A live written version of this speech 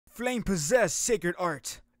flame-possessed sacred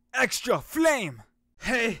art. Extra flame!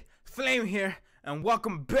 Hey, Flame here, and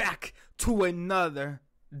welcome back to another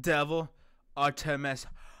DevilArtemis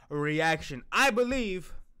reaction. I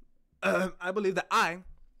believe that I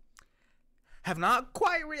have not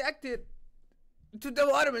quite reacted to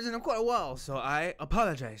DevilArtemis in quite a while, so I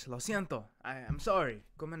apologize. Lo siento. I'm sorry.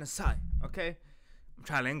 Gomenasai. Okay? I'm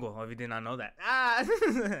trilingual, if you did not know that.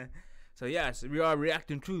 So yes, we are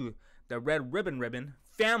reacting to the Red Ribbon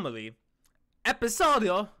Family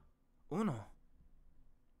Episodio Uno.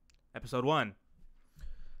 Episode 1.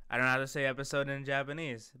 I don't know how to say episode in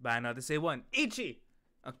Japanese, but I know how to say one. Ichi!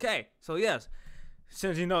 Okay, so yes,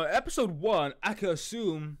 since you know episode 1, I could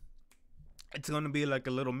assume it's gonna be like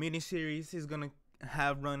a little mini series he's gonna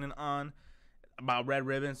have running on about Red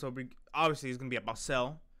Ribbon. So obviously it's gonna be about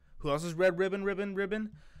Cell. Who else is Red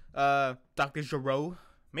Ribbon? Dr. Gero.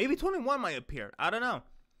 Maybe 21 might appear. I don't know.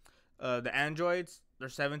 The androids, they're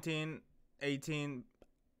 17, 18.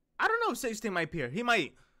 I don't know if 16 might appear. He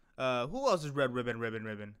might. Who else is Red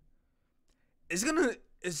Ribbon? It's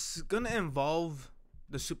gonna involve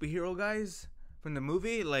the superhero guys from the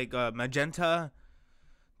movie, like Magenta,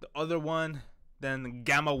 the other one, then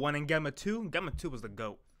Gamma 1 and Gamma 2. Gamma 2 was the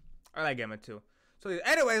GOAT. I like Gamma 2. So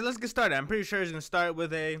anyway, let's get started. I'm pretty sure he's gonna start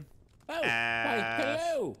with a. Oh, why,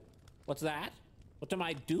 hello. What's that? What am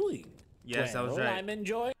I doing? Yes, well, that was right. I'm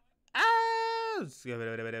enjoying.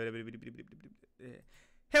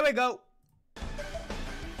 Here we go.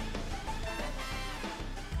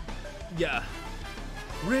 Yeah.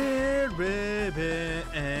 Red Ribbon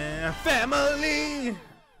and Family.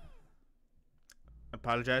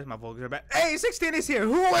 Apologize, my vocals are bad. Hey, 16 is here.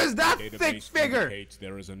 Who is that thick figure?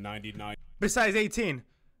 There is a 99. Besides 18.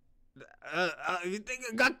 You think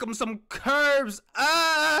I got some curves?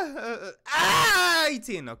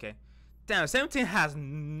 18. Okay. Damn, 17 has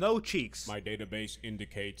no cheeks. My database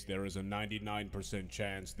indicates there is a 99%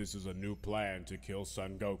 chance this is a new plan to kill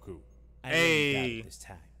Son Goku. Hey. This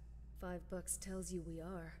time. $5 tells you we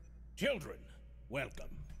are. Children, welcome.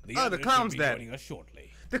 The clown's dead. Joining us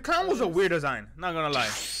shortly. The clown was a weird design. Not gonna lie.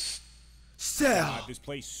 Cell. This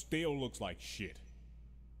place still looks like shit.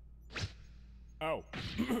 Oh.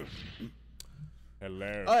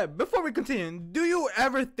 Hello. Alright, before we continue, do you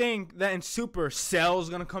ever think that in Super Cell's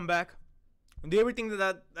gonna come back? Do you ever think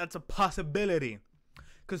that's a possibility?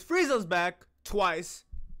 Because Frieza's back twice.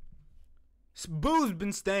 Boo's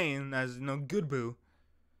been staying as, you know, good Boo.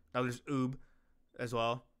 Now there's Oob as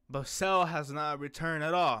well. But Cell has not returned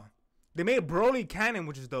at all. They made Broly canon,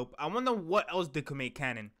 which is dope. I wonder what else they could make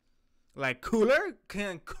canon. Like Cooler?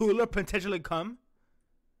 Can Cooler potentially come?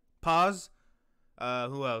 Pause.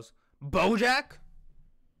 Who else? Bojack?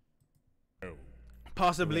 Oh.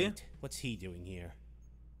 Possibly. Wait, what's he doing here?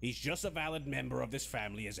 He's just a valid member of this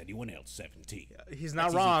family as anyone else, 17. He's not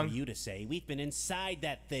That's wrong. Easy for you to say. We've been inside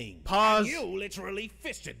that thing. Pause. You literally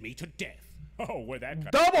fisted me to death. Oh, we're that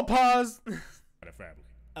kind Double pause. of family.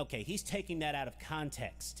 Okay, he's taking that out of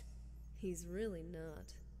context. He's really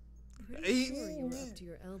not. Pretty sure you were up to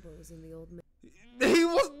your elbows in the old man. He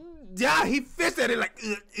was. Yeah, he fisted it like.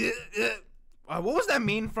 What was that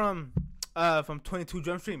mean from 22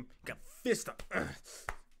 Jump Street? You got fist up.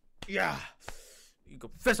 Yeah. You go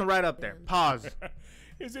fist him right up there. Pause.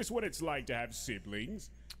 Is this what it's like to have siblings?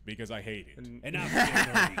 Because I hate it.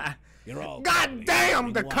 Enough. You're all. God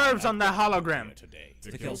damn, the curves on that hologram. Today.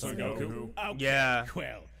 To kill Son Goku? Okay, Yeah.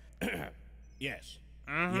 Well, yes.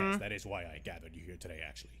 Yes, that is why I gathered you here today,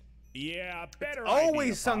 actually. Yeah, better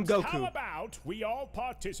Always idea, Son Pops. Goku. How about we all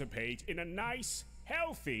participate in a nice,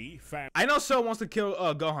 healthy family? I know Cell wants to kill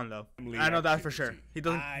Gohan though. I know that for sure. activity. He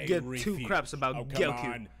doesn't I give two refuse. craps about Oh, come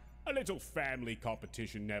Goku. on. A little family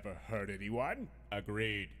competition never hurt anyone.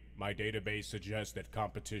 Agreed. My database suggests that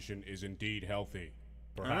competition is indeed healthy.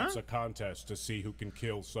 Perhaps a contest to see who can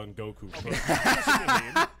kill Son Goku first. Listen to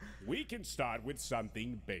him. We can start with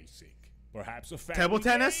something basic. Perhaps a family Table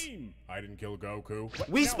tennis? game. I didn't kill Goku. Wii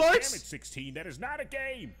No, Sports? Damn it, 16. That is not a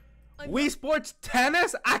game. Wii Sports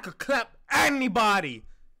tennis? I could clap anybody.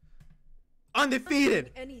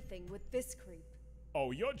 Undefeated. Anything with this creep.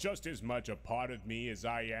 Oh, you're just as much a part of me as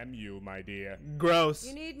I am you, my dear. Gross.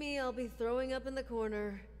 You need me, I'll be throwing up in the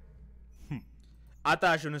corner. I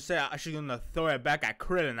thought I shouldn't say I should gonna throw it back at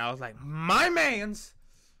Krillin. I was like, my man's.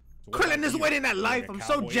 So what Krillin about is you? winning that You're life. a I'm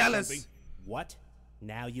so cowboy or jealous. something? What?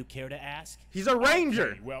 Now you care to ask? He's a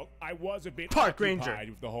ranger. Okay, well, I was a bit Park occupied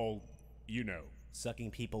ranger. with the whole, you know.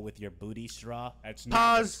 Sucking people with your booty straw? That's not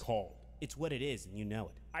what it's Pause. called. It's what it is, and you know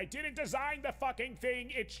it. I didn't design the fucking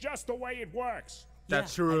thing. It's just the way it works.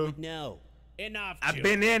 That's Yeah, I true. would know. Enough. I've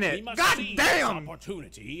children. been in it. We must God seize damn! this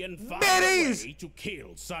opportunity and find Biddies! a way to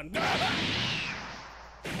kill Son Goku.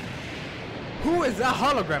 Who is that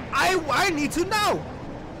hologram? I need to know.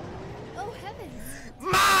 Oh heavens!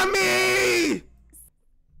 Mommy!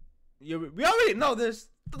 We already know this.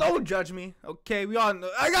 Don't judge me, okay? We all know.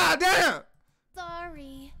 Goddamn!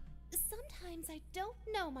 Sorry. Sometimes I don't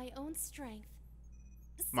know my own strength.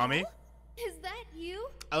 So, Mommy? Is that you?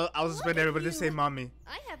 I was expecting everybody to say mommy.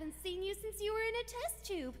 I haven't seen you since you were in a test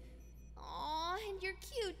tube. Aw, and you're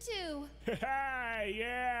cute too.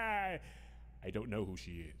 Yeah. I don't know who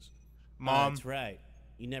she is. Mom. That's right.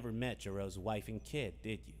 You never met Jiro's wife and kid,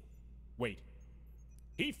 did you? Wait.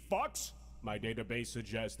 He fucks? My database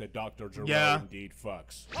suggests that Dr. Jiro indeed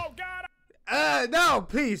fucks. Oh god! No,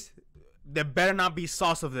 please. There better not be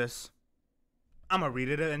sauce of this. I'ma read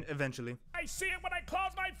it eventually. I see it when I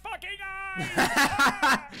close my fucking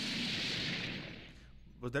eyes!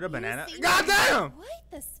 Was there a banana? You seem Goddamn!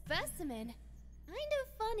 Quite the specimen. Kind of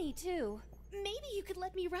funny too. Maybe you could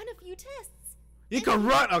let me run a few tests. You If can you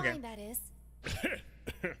run. don't Okay. mind, that is.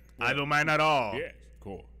 I don't mind at all. Yes,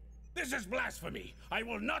 cool. This is blasphemy. I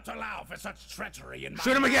will not allow for such treachery in my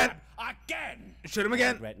Shoot him again. lab again. Shoot him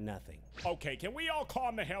again. Regret nothing. Okay, can we all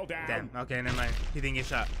calm the hell down? Damn. Okay, never mind. He didn't get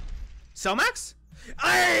shot. Cellmax?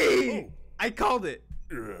 Hey! Oh. I called it.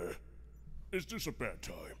 Is this a bad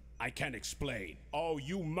time? I can explain. Oh,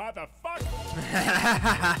 you motherfucker!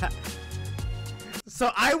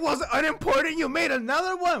 So I was unimportant. You made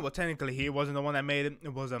another one. Well, technically, he wasn't the one that made it.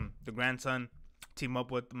 It was the grandson. Team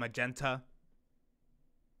up with Magenta.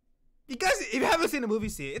 You guys, if you haven't seen the movie,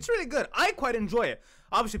 see it. It's really good. I quite enjoy it.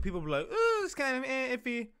 Obviously, people be like, it's kind of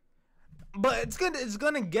iffy, but it's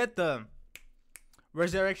gonna get the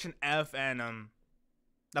Resurrection F and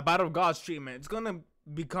the Battle of Gods treatment. It's gonna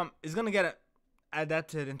get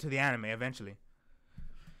adapted into the anime eventually.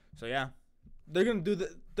 So yeah, they're gonna do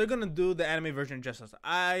the anime version justice.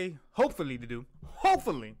 Hopefully they do.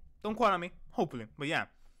 Hopefully, don't quote on me. Hopefully, but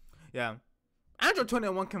yeah. Android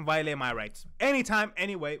 21 can violate my rights anytime,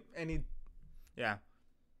 anyway, yeah.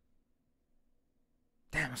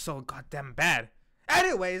 Damn, it's so goddamn bad.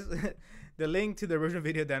 Anyways, the link to the original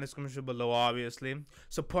video down in the description below, obviously.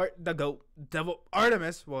 Support the GOAT,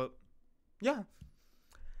 DevilArtemis. Well, yeah.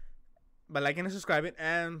 By liking and subscribing,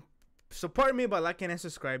 and support me by liking and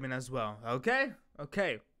subscribing as well. Okay?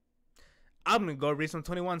 Okay. I'm gonna go read some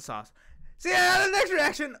 21 sauce. See you in the next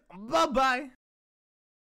reaction. Bye-bye.